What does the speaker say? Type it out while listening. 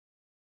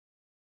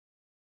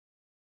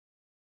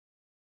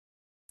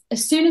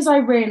as soon as I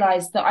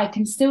realized that I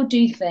can still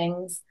do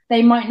things,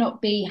 they might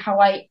not be how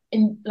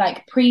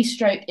like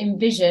pre-stroke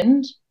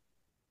envisioned,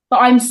 but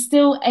I'm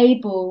still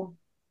able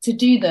to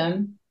do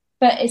them.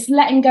 But it's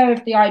letting go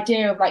of the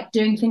idea of like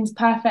doing things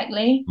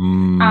perfectly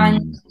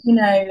and,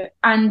 Mm.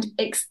 and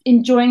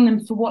enjoying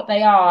them for what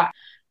they are.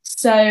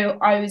 So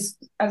I was,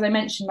 as I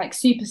mentioned, like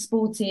super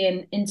sporty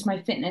and into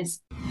my fitness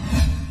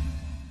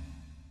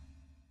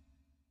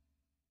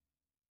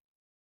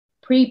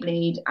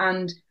pre-bleed.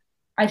 And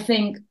I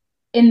think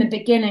in the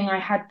beginning I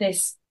had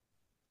this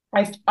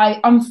I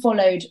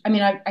unfollowed. I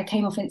mean, I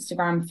came off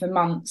Instagram for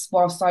months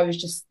whilst I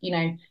was just,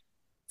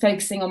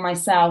 focusing on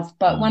myself.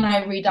 But when Mm.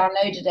 I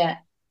re-downloaded it,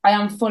 I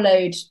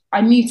unfollowed,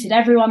 I muted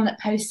everyone that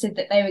posted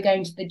that they were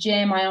going to the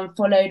gym. I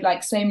unfollowed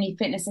like so many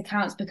fitness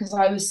accounts because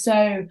I was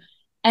so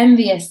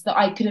envious that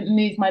I couldn't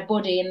move my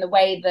body in the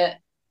way that,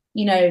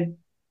 you know,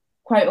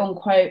 quote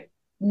unquote,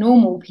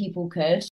 normal people could.